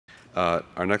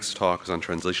Our next talk is on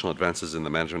translational advances in the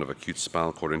management of acute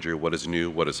spinal cord injury. What is new?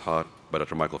 What is hot? By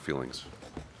Dr. Michael Feelings.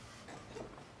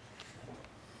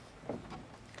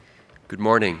 Good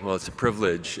morning. Well, it's a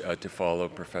privilege to follow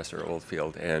Professor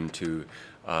Oldfield and to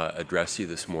address you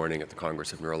this morning at the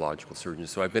Congress of Neurological Surgeons.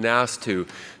 So I've been asked to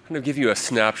kind of give you a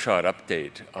snapshot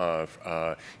update of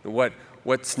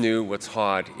what's new, what's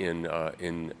hot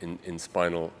in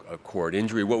spinal cord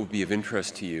injury, what would be of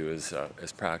interest to you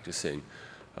as practicing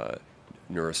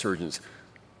neurosurgeons.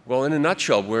 Well, in a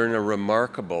nutshell, we're in a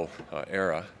remarkable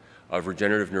era of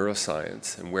regenerative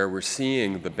neuroscience, and where we're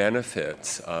seeing the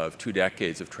benefits of 2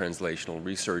 decades of translational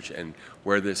research and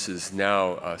where this is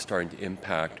now starting to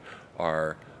impact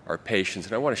our patients.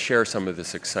 And I want to share some of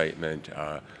this excitement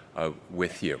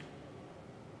with you.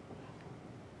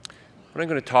 What I'm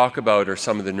going to talk about are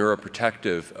some of the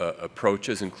neuroprotective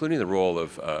approaches, including the role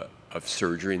of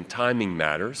surgery, and timing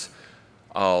matters.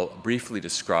 I'll briefly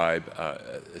describe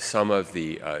some of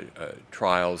the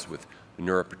trials with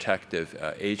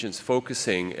neuroprotective agents,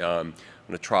 focusing on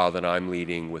a trial that I'm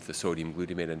leading with the sodium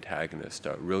glutamate antagonist,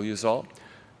 riluzole.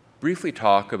 Briefly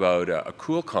talk about a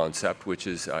cool concept, which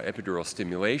is epidural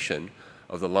stimulation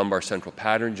of the lumbar central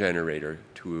pattern generator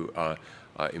to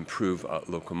improve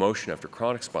locomotion after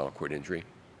chronic spinal cord injury.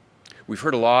 We've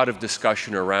heard a lot of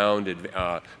discussion around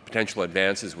potential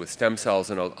advances with stem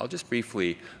cells, and I'll just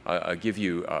briefly give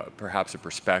you perhaps a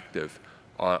perspective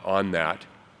on that.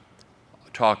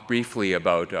 Talk briefly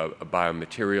about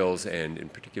biomaterials and in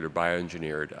particular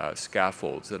bioengineered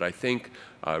scaffolds that I think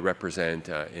represent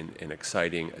an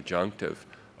exciting adjunctive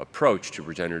approach to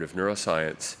regenerative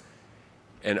neuroscience,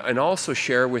 and also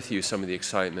share with you some of the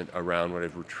excitement around what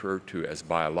I've referred to as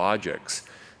biologics,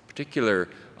 in particular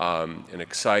an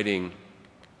exciting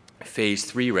phase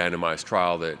 3 randomized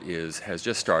trial that has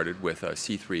just started with a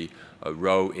C3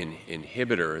 Rho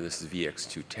inhibitor. This is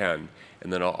VX210.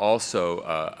 And then I'll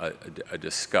also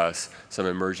discuss some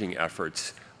emerging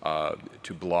efforts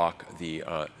to block the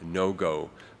no-go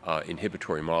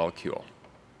inhibitory molecule.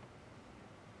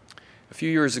 A few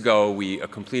years ago, we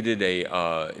completed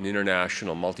an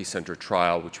international multi-center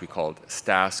trial, which we called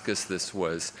STASCUS. This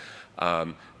was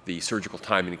the surgical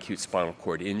time in acute spinal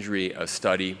cord injury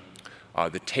study.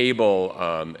 The table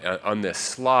on this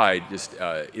slide just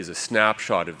is a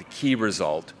snapshot of the key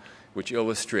result, which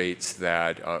illustrates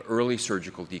that early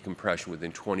surgical decompression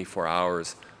within 24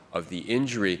 hours of the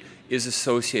injury is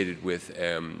associated with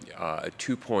a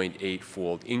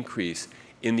 2.8-fold increase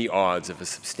in the odds of a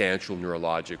substantial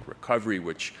neurologic recovery,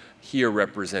 which here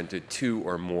represented 2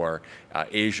 or more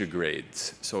ASIA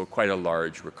grades, so quite a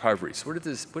large recovery. So what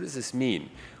does this mean?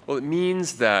 Well, it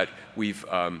means that we've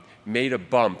made a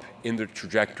bump in the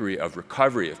trajectory of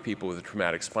recovery of people with a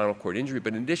traumatic spinal cord injury,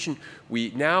 but in addition,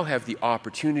 we now have the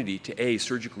opportunity to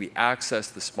surgically access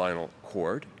the spinal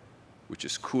cord, which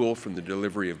is cool from the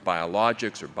delivery of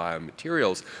biologics or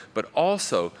biomaterials, but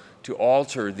also to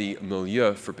alter the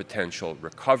milieu for potential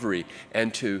recovery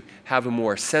and to have a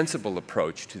more sensible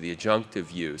approach to the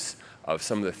adjunctive use of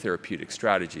some of the therapeutic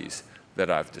strategies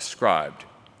that I've described.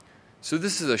 So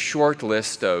this is a short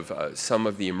list of some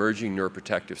of the emerging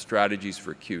neuroprotective strategies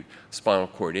for acute spinal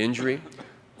cord injury.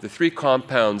 The 3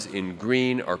 compounds in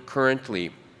green are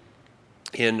currently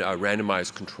in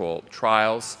randomized controlled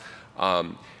trials.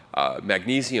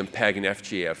 Magnesium, PEG, and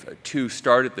FGF2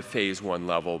 start at the phase 1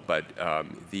 level, but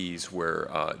these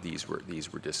were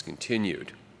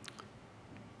discontinued.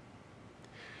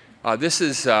 This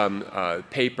is a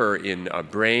paper in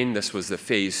Brain. This was the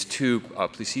phase 2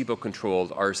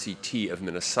 placebo-controlled RCT of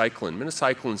minocycline.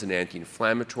 Minocycline is an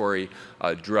anti-inflammatory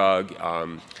drug,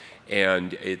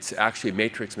 and it's actually a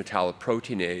matrix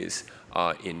metalloproteinase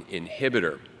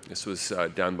inhibitor. This was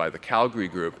done by the Calgary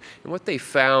group. And what they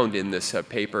found in this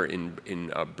paper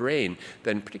in Brain,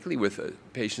 then particularly with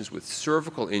patients with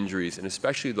cervical injuries, and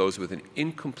especially those with an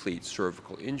incomplete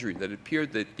cervical injury, that it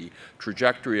appeared that the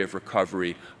trajectory of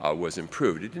recovery was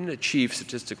improved. It didn't achieve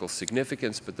statistical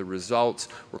significance, but the results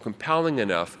were compelling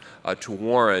enough to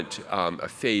warrant a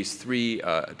phase 3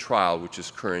 trial, which is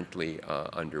currently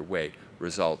underway,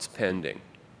 results pending.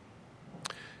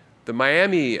 The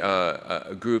Miami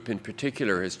group in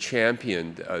particular has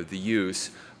championed the use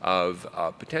of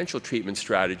a potential treatment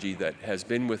strategy that has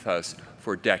been with us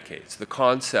for decades, the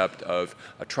concept of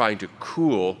trying to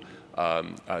cool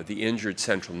the injured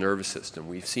central nervous system.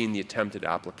 We've seen the attempted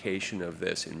application of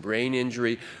this in brain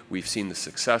injury. We've seen the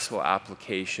successful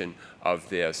application of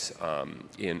this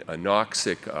in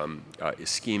anoxic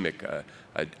ischemic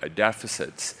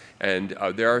deficits. And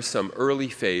there are some early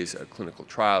phase clinical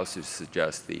trials to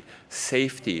suggest the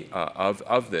safety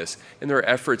of this. And there are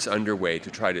efforts underway to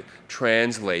try to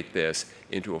translate this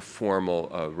into a formal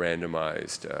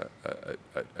randomized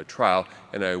trial.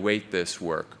 And I await this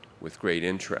work with great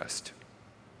interest.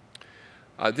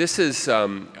 This is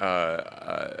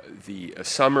the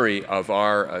summary of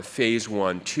our phase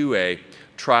 1/2A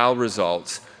trial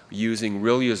results using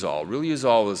riluzole.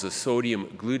 Riluzole is a sodium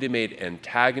glutamate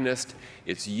antagonist.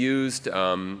 It's used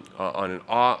on an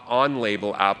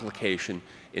on-label application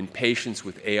in patients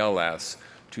with ALS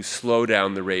to slow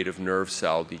down the rate of nerve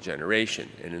cell degeneration.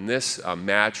 And in this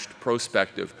matched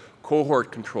prospective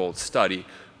cohort-controlled study,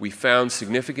 we found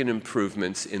significant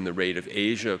improvements in the rate of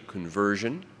ASIA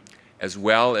conversion, as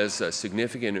well as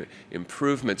significant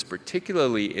improvements,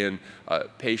 particularly in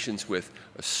patients with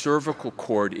a cervical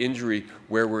cord injury,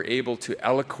 where we're able to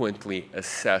eloquently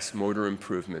assess motor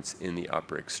improvements in the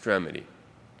upper extremity.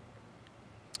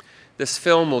 This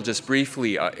film will just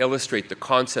briefly illustrate the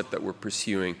concept that we're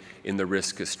pursuing in the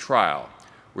RISCUS trial.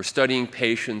 We're studying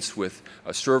patients with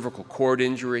a cervical cord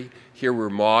injury. Here we're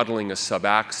modeling a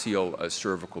subaxial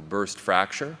cervical burst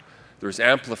fracture. There's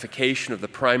amplification of the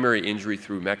primary injury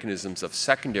through mechanisms of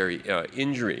secondary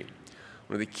injury.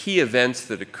 One of the key events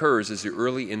that occurs is the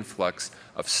early influx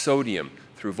of sodium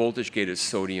through voltage-gated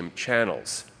sodium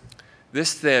channels.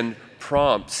 This then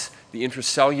prompts the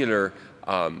intracellular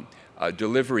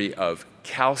delivery of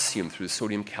calcium through the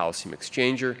sodium-calcium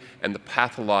exchanger and the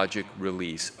pathologic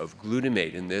release of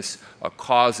glutamate, and this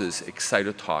causes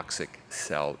excitotoxic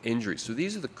cell injury. So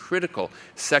these are the critical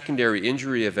secondary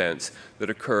injury events that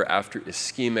occur after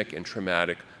ischemic and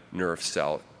traumatic nerve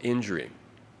cell injury.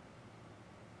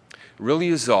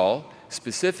 Riluzole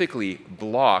specifically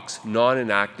blocks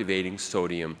non-inactivating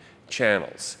sodium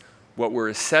channels. What we're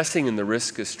assessing in the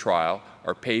RISCUS trial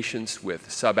are patients with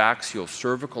subaxial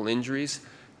cervical injuries.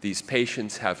 These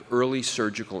patients have early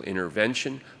surgical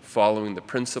intervention following the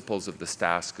principles of the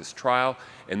Staskus trial,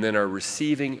 and then are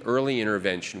receiving early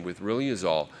intervention with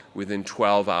riluzole within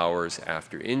 12 hours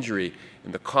after injury.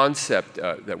 And the concept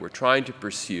that we're trying to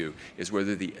pursue is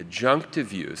whether the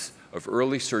adjunctive use of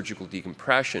early surgical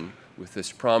decompression with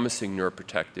this promising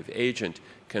neuroprotective agent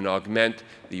can augment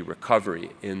the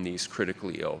recovery in these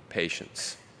critically ill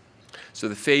patients. So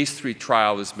the phase 3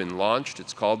 trial has been launched.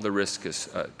 It's called the RISCUS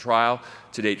trial.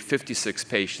 To date, 56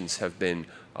 patients have been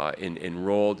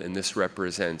enrolled, and this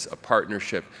represents a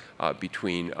partnership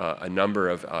between a number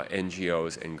of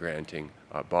NGOs and granting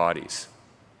bodies.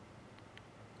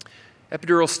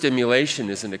 Epidural stimulation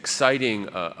is an exciting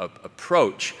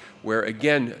approach where,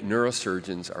 again,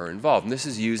 neurosurgeons are involved. And this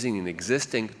is using an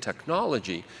existing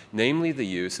technology, namely the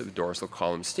use of a dorsal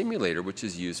column stimulator, which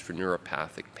is used for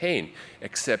neuropathic pain.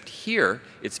 Except here,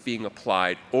 it's being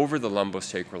applied over the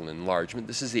lumbosacral enlargement.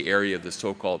 This is the area of the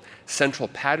so-called central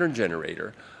pattern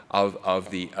generator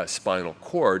of the spinal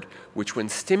cord, which, when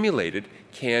stimulated,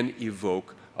 can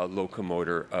evoke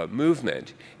locomotor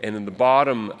movement. And in the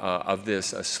bottom of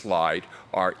this slide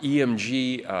are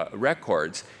EMG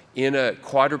records in a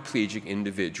quadriplegic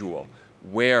individual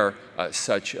where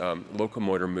such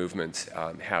locomotor movements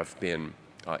have been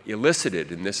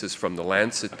elicited. And this is from the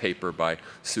Lancet paper by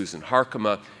Susan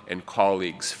Harkema and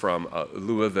colleagues from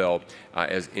Louisville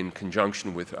as in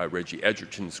conjunction with Reggie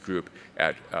Edgerton's group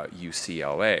at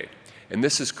UCLA. And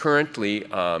this is currently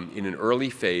in an early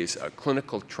phase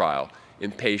clinical trial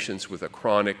in patients with a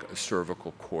chronic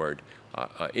cervical cord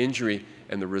injury,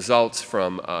 and the results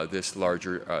from this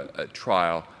larger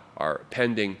trial are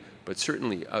pending, but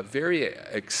certainly a very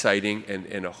exciting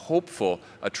and a hopeful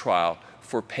trial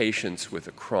for patients with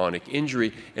a chronic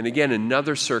injury, and again,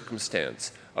 another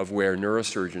circumstance of where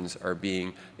neurosurgeons are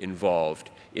being involved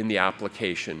in the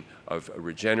application of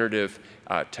regenerative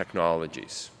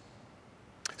technologies.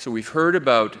 So we've heard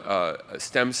about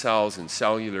stem cells and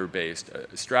cellular-based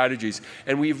strategies,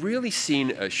 and we've really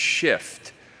seen a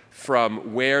shift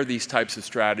from where these types of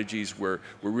strategies were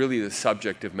really the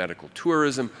subject of medical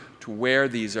tourism to where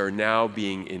these are now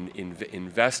being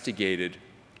investigated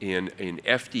in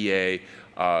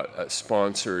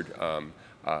FDA-sponsored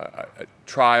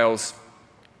trials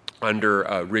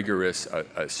under rigorous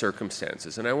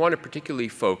circumstances. And I want to particularly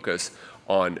focus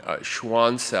on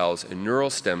Schwann cells and neural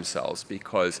stem cells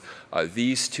because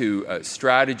these two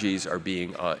strategies are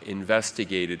being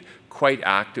investigated quite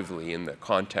actively in the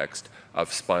context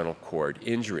of spinal cord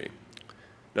injury.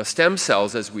 Now, stem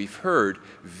cells, as we've heard,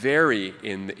 vary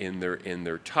in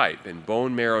their type, and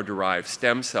bone marrow-derived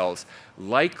stem cells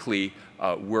likely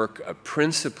work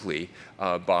principally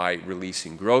by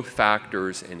releasing growth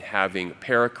factors and having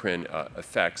paracrine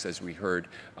effects, as we heard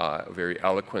very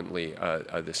eloquently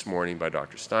this morning by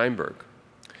Dr. Steinberg.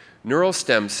 Neural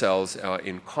stem cells,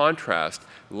 in contrast,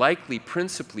 likely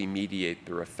principally mediate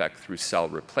their effect through cell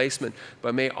replacement,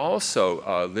 but may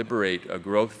also liberate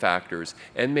growth factors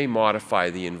and may modify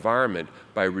the environment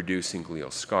by reducing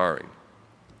glial scarring.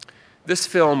 This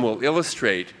film will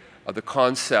illustrate the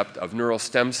concept of neural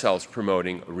stem cells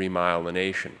promoting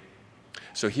remyelination.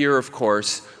 So here, of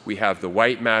course, we have the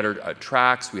white matter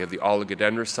tracts, we have the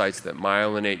oligodendrocytes that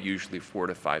myelinate, usually 4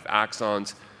 to 5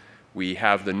 axons. We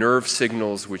have the nerve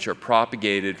signals which are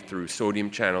propagated through sodium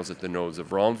channels at the nodes of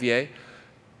Ranvier.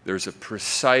 There's a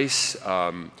precise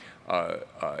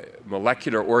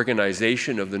molecular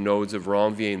organization of the nodes of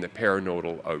Ranvier in the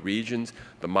paranodal regions.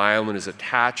 The myelin is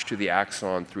attached to the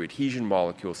axon through adhesion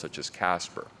molecules such as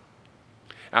Casper.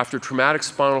 After traumatic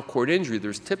spinal cord injury,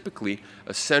 there's typically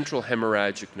a central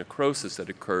hemorrhagic necrosis that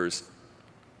occurs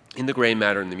in the gray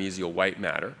matter and the mesial white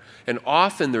matter, and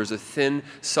often there's a thin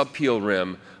subpial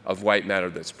rim of white matter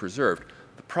that's preserved.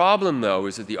 The problem, though,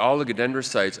 is that the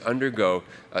oligodendrocytes undergo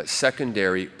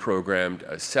secondary programmed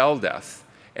cell death,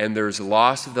 and there's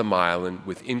loss of the myelin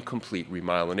with incomplete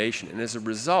remyelination. And as a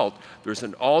result, there's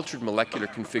an altered molecular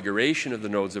configuration of the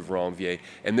nodes of Ranvier,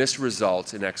 and this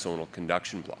results in axonal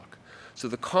conduction block. So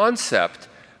the concept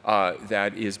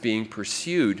that is being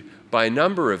pursued by a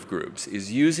number of groups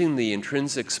is using the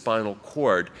intrinsic spinal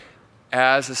cord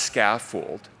as a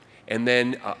scaffold and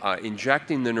then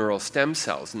injecting the neural stem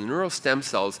cells. And the neural stem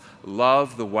cells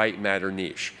love the white matter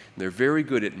niche. They're very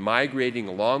good at migrating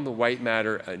along the white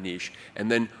matter niche, and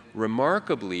then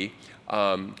remarkably,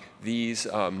 these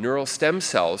neural stem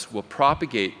cells will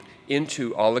propagate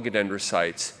into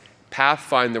oligodendrocytes,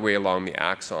 find their way along the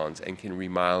axons, and can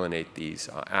remyelinate these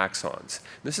axons.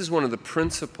 This is one of the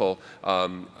principal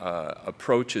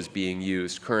approaches being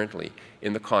used currently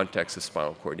in the context of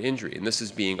spinal cord injury. And this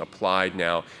is being applied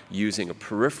now using a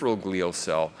peripheral glial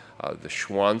cell, the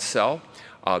Schwann cell.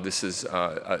 This is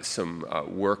some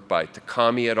work by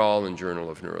Takami et al. In Journal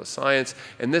of Neuroscience,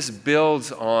 and this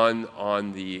builds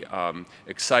on the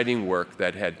exciting work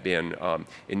that had been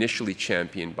initially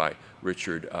championed by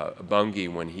Richard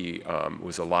Bunge when he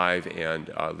was alive and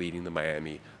leading the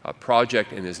Miami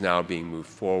project, and is now being moved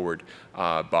forward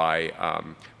by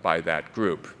that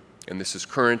group. And this is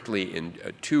currently in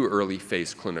 2 early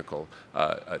phase clinical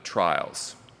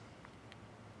trials.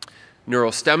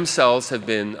 Neural stem cells have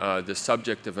been the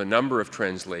subject of a number of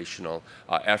translational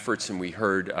efforts, and we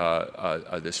heard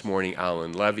this morning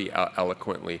Alan Levy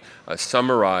eloquently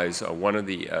summarize one of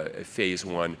the phase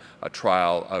 1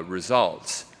 trial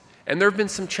results. And there have been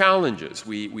some challenges.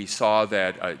 We saw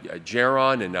that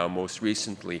Geron and now most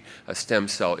recently Stem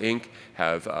Cell Inc.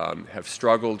 have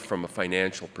struggled from a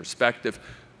financial perspective,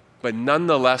 but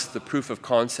nonetheless the proof of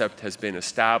concept has been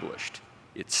established.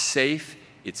 It's safe,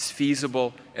 it's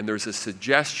feasible, and there's a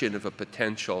suggestion of a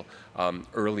potential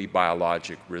early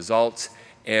biologic results,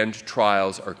 and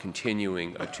trials are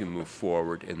continuing to move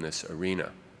forward in this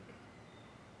arena.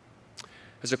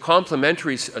 As a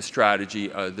complementary strategy,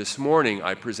 this morning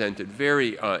I presented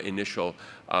very initial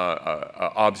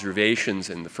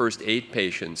observations in the first 8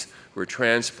 patients who were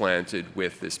transplanted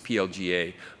with this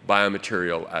PLGA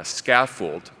biomaterial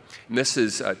scaffold. And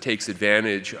this takes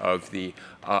advantage of the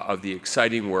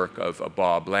exciting work of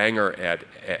Bob Langer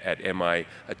at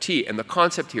MIT. And the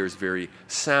concept here is very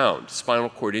sound. Spinal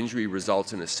cord injury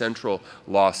results in a central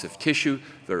loss of tissue.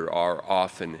 There are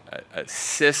often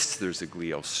cysts. There's a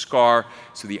glial scar.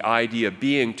 So the idea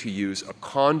being to use a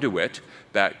conduit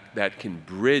that can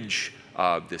bridge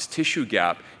this tissue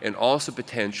gap and also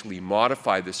potentially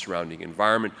modify the surrounding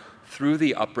environment through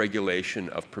the upregulation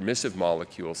of permissive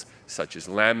molecules such as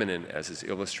laminin, as is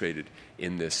illustrated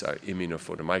in this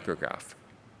immunophotomicrograph.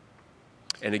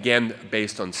 And again,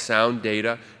 based on sound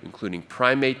data, including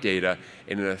primate data,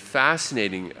 and in a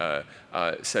fascinating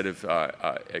set of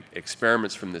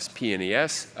experiments from this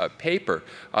PNAS paper,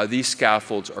 these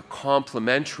scaffolds are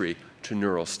complementary to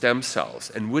neural stem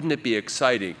cells. And wouldn't it be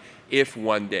exciting if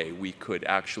one day we could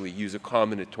actually use a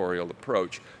combinatorial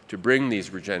approach to bring these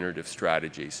regenerative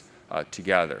strategies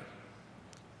together?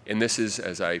 And this is,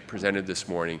 as I presented this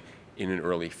morning, in an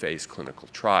early phase clinical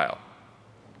trial.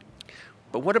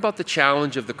 But what about the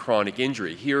challenge of the chronic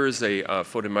injury? Here is a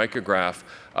photomicrograph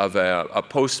of a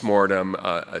postmortem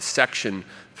section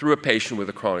through a patient with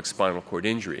a chronic spinal cord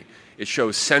injury. It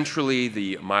shows centrally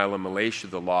the myelomalacia,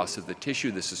 the loss of the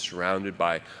tissue. This is surrounded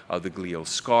by the glial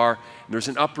scar. And there's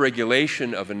an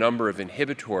upregulation of a number of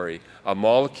inhibitory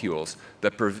molecules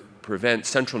that prevent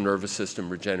central nervous system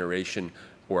regeneration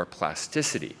or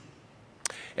plasticity.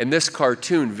 And this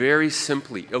cartoon very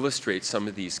simply illustrates some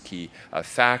of these key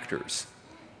factors.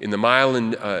 In the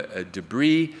myelin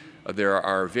debris, there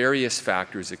are various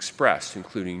factors expressed,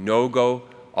 including NOGO,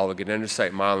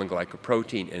 oligodendrocyte myelin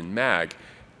glycoprotein, and MAG.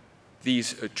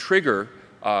 These trigger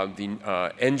the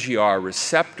NGR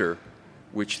receptor,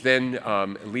 which then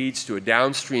leads to a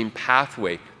downstream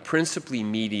pathway principally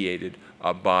mediated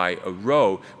by a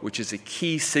Rho, which is a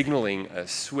key signaling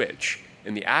switch.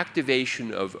 And the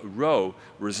activation of Rho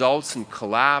results in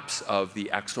collapse of the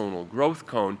axonal growth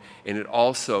cone, and it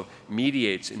also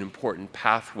mediates an important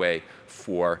pathway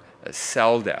for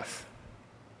cell death.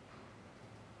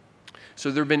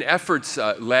 So there have been efforts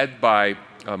led by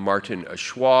Martin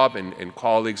Schwab and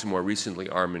colleagues, more recently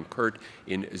Armin Kurt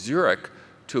in Zurich,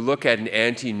 to look at an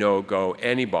anti-no-go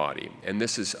antibody. And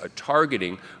this is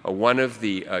targeting one of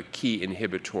the key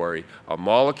inhibitory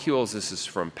molecules. This is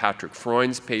from Patrick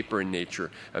Freund's paper in Nature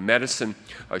Medicine,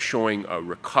 showing a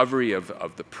recovery of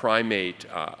the primate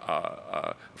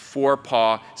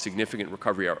forepaw, significant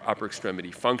recovery of upper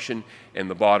extremity function, and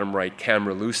the bottom right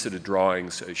camera lucida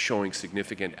drawings showing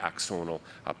significant axonal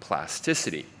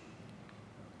plasticity.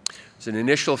 It's an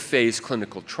initial phase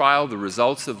clinical trial, the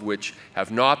results of which have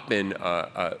not been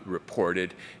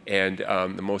reported, and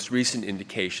the most recent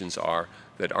indications are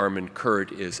that Armin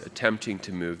Kurt is attempting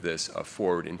to move this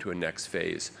forward into a next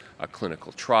phase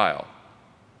clinical trial.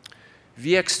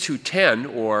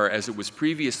 VX-210, or as it was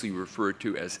previously referred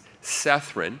to as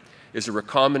Sethrin, is a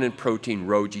recombinant protein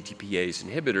Rho GTPase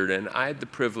inhibitor, and I had the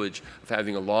privilege of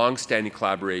having a long-standing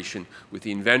collaboration with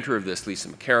the inventor of this, Lisa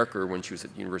McCarricker, when she was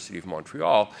at the University of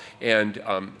Montreal, and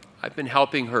I've been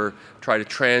helping her try to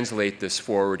translate this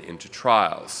forward into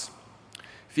trials.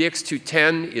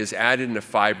 VX-210 is added in a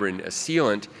fibrin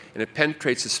sealant, and it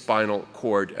penetrates the spinal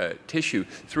cord tissue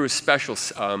through a special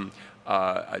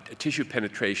tissue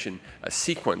penetration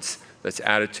sequence that's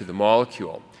added to the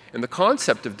molecule. And the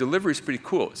concept of delivery is pretty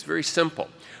cool. It's very simple.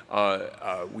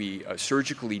 We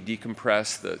surgically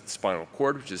decompress the spinal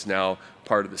cord, which is now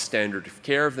part of the standard of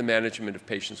care of the management of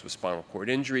patients with spinal cord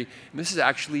injury. And this is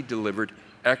actually delivered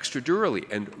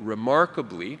extradurally. And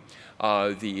remarkably,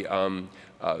 the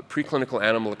preclinical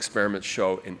animal experiments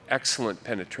show an excellent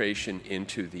penetration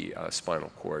into the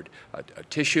spinal cord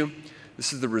tissue.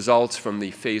 This is the results from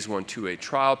the phase 1/2A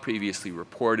trial previously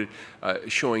reported,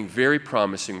 showing very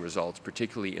promising results,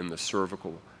 particularly in the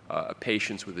cervical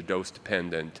patients with a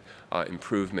dose-dependent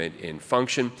improvement in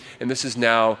function. And this is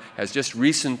now, has just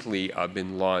recently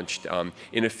been launched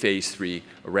in a phase 3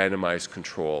 randomized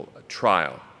control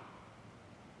trial.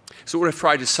 So what I've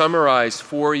tried to summarize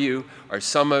for you are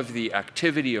some of the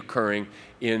activity occurring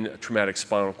in traumatic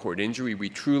spinal cord injury. We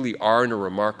truly are in a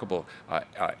remarkable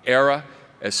era.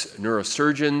 As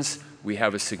neurosurgeons, we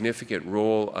have a significant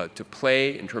role to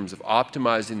play in terms of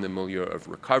optimizing the milieu of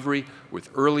recovery with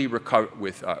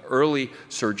early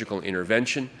surgical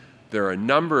intervention. There are a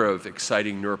number of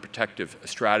exciting neuroprotective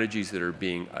strategies that are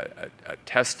being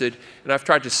tested, and I've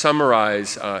tried to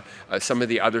summarize some of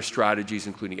the other strategies,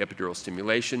 including epidural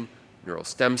stimulation, neural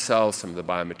stem cells, some of the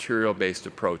biomaterial-based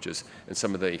approaches, and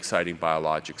some of the exciting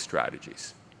biologic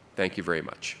strategies. Thank you very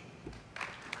much.